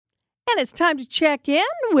And it's time to check in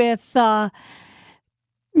with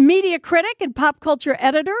media critic and pop culture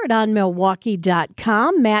editor at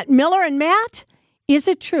onmilwaukee.com, Matt Mueller. And Matt, is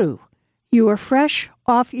it true you were fresh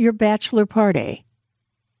off your bachelor party?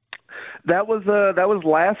 That was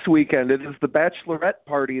last weekend. It is the bachelorette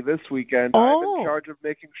party this weekend. I'm in charge of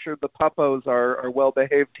making sure the puppos are well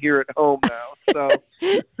behaved here at home now. So,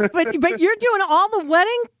 but you're doing all the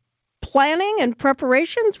wedding planning and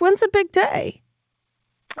preparations. When's the big day?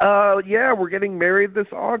 Yeah, we're getting married this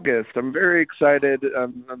August. I'm very excited.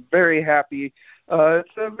 I'm very happy. It's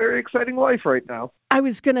a very exciting life right now. I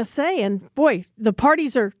was going to say, and boy, the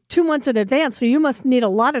parties are 2 months in advance, so you must need a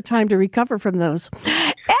lot of time to recover from those.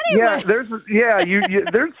 Anyway.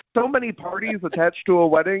 There's so many parties attached to a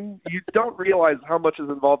wedding. You don't realize how much is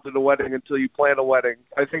involved in a wedding until you plan a wedding.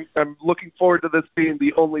 I think I'm looking forward to this being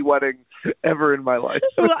the only wedding ever in my life.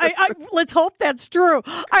 Well, let's hope that's true.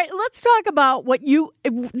 All right, let's talk about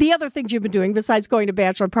the other things you've been doing besides going to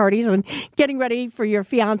bachelor parties and getting ready for your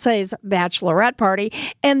fiance's bachelorette party,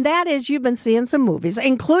 and that is you've been seeing some movies,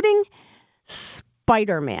 including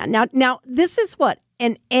Spider-Man. Now, this is what?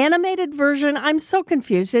 An animated version? I'm so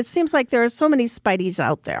confused. It seems like there are so many Spideys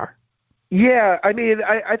out there. Yeah, I mean,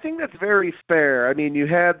 I think that's very fair. I mean, you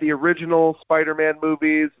had the original Spider-Man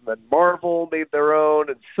movies, and then Marvel made their own,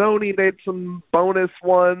 and Sony made some bonus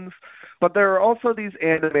ones. But there are also these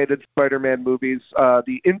animated Spider-Man movies,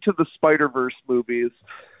 the Into the Spider-Verse movies,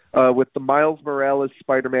 with the Miles Morales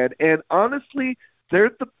Spider-Man. And honestly,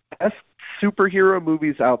 they're the best superhero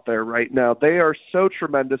movies out there right now. They are so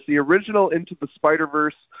tremendous. The original Into the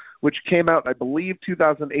Spider-Verse, which came out, I believe,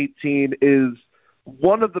 2018, is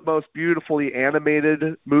one of the most beautifully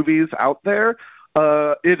animated movies out there.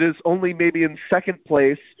 It is only maybe in second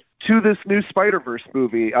place to this new Spider-Verse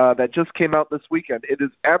movie that just came out this weekend. It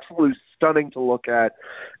is absolutely stunning to look at.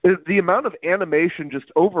 The amount of animation just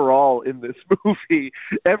overall in this movie,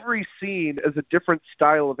 every scene is a different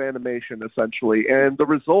style of animation, essentially, and the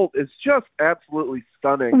result is just absolutely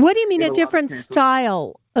stunning. What do you mean a different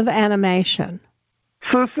style of animation?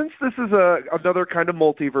 So since this is another kind of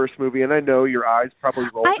multiverse movie, and I know your eyes probably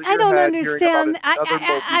roll in your I don't head understand.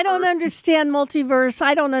 I don't understand multiverse.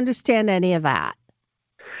 I don't understand any of that.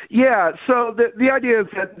 Yeah, so the idea is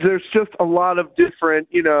that there's just a lot of different,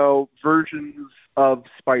 versions of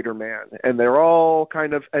Spider-Man, and they're all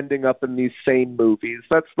kind of ending up in these same movies.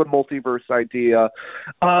 That's the multiverse idea.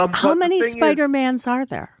 How many Spider-Mans are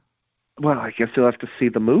there? Well, I guess you'll have to see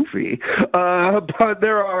the movie. But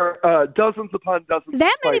there are dozens upon dozens.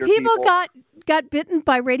 That many people got bitten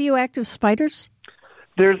by radioactive spiders?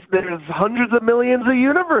 There's hundreds of millions of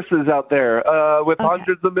universes out there with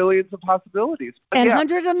hundreds of millions of possibilities. But and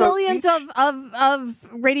hundreds of millions of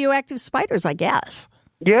radioactive spiders, I guess.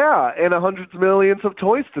 Yeah, and hundreds of millions of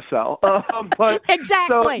toys to sell. But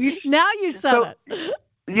exactly. Now you said it.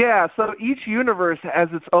 Yeah, so each universe has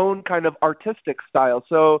its own kind of artistic style.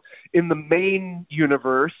 So in the main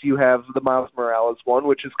universe, you have the Miles Morales one,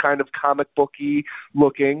 which is kind of comic booky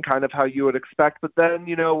looking, kind of how you would expect. But then,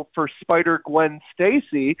 for Spider-Gwen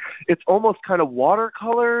Stacy, it's almost kind of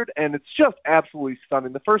watercolored, and it's just absolutely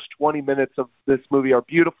stunning. The first 20 minutes of this movie are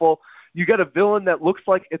beautiful. You get a villain that looks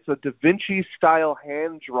like it's a Da Vinci-style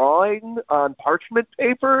hand drawing on parchment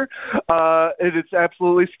paper. It's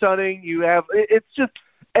absolutely stunning. It's just...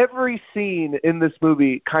 Every scene in this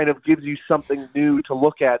movie kind of gives you something new to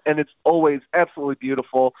look at, and it's always absolutely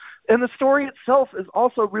beautiful. And the story itself is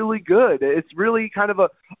also really good. It's really kind of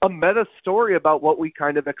a meta story about what we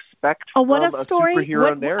kind of expect from a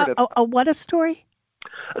superhero narrative. What a story?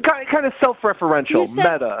 Kind of self-referential,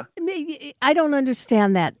 meta. I don't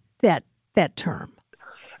understand that term.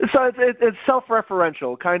 So it's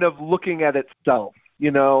self-referential, kind of looking at itself.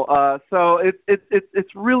 So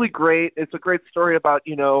it's really great. It's a great story about,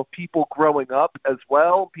 people growing up as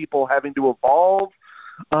well, people having to evolve.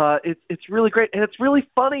 It's really great. And it's really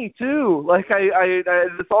funny too. Like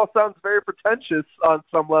this all sounds very pretentious on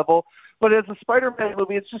some level, but as a Spider-Man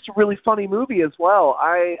movie, it's just a really funny movie as well.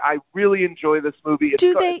 I really enjoy this movie.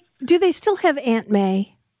 Do they still have Aunt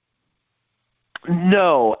May?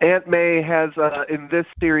 No, Aunt May has, in this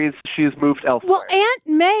series, she's moved elsewhere. Well, Aunt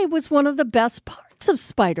May was one of the best parts of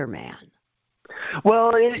Spider-Man.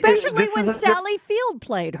 Well, especially when Sally Field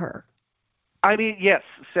played her. I mean, yes,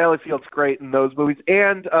 Sally Field's great in those movies.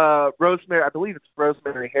 And Rosemary, I believe it's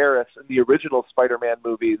Rosemary Harris in the original Spider-Man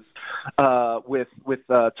movies with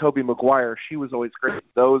Tobey Maguire. She was always great in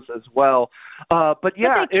those as well. But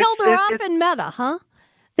yeah. But they killed her off in Meta, huh?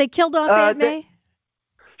 They killed off Aunt May?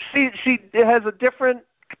 She has a different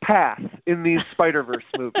path in these Spider-Verse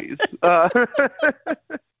movies.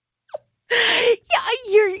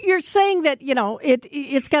 Yeah, you're saying that,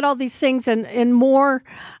 it's got all these things and more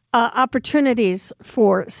opportunities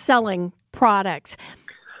for selling products.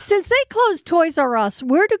 Since they closed Toys R Us,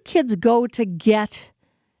 where do kids go to get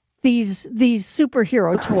these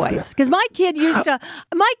superhero toys? Because my kid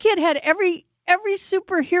had every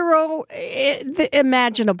superhero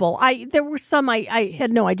imaginable. There were some I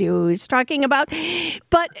had no idea who he was talking about,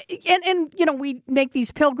 but and we make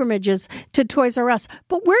these pilgrimages to Toys R Us.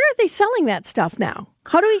 But where are they selling that stuff now?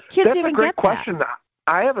 How do kids even get that? That's a great question.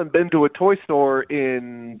 I haven't been to a toy store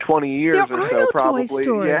in 20 years there or are so. No probably, toy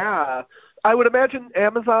stores. Yeah. I would imagine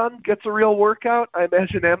Amazon gets a real workout. I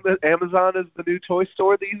imagine Amazon is the new toy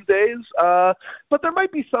store these days. But there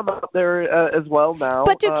might be some out there as well now.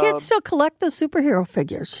 But do kids still collect the superhero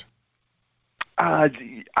figures?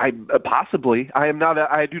 Possibly. I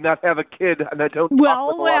do not have a kid, and I don't.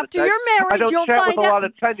 Well, after your marriage, you'll find out. I don't chat with a lot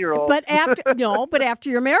of 10-year-olds. But after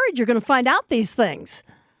you're married, you're going to find out these things.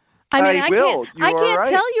 I mean, I can't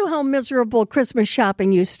tell you how miserable Christmas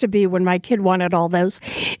shopping used to be when my kid wanted all those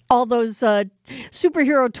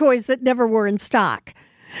superhero toys that never were in stock.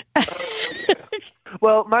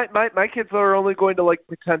 Well, my kids are only going to like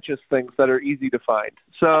pretentious things that are easy to find.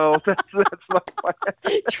 So that's my plan.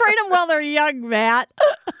 Train them while they're young, Matt.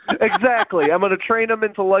 Exactly. I'm going to train them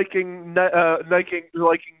into liking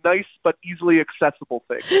nice but easily accessible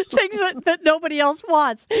things. Things that nobody else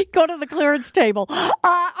wants. Go to the clearance table.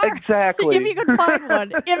 Exactly. If you can find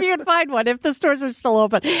one. If the stores are still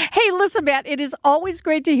open. Hey, listen, Matt. It is always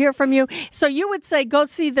great to hear from you. So you would say go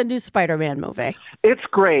see the new Spider-Man movie. It's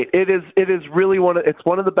great. It is really it's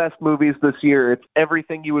one of the best movies this year. It's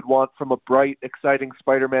everything you would want from a bright, exciting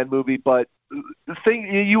Spider-Man movie, but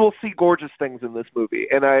you will see gorgeous things in this movie,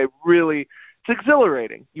 and it's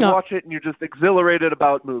exhilarating. You watch it and you're just exhilarated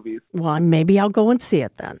about movies. Well, maybe I'll go and see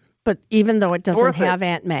it then, but even though it doesn't have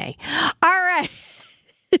Aunt May. All right.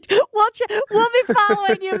 We'll be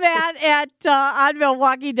following you, Matt, at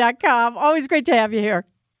onmilwaukee.com. Always great to have you here.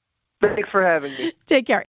 Thanks for having me. Take care.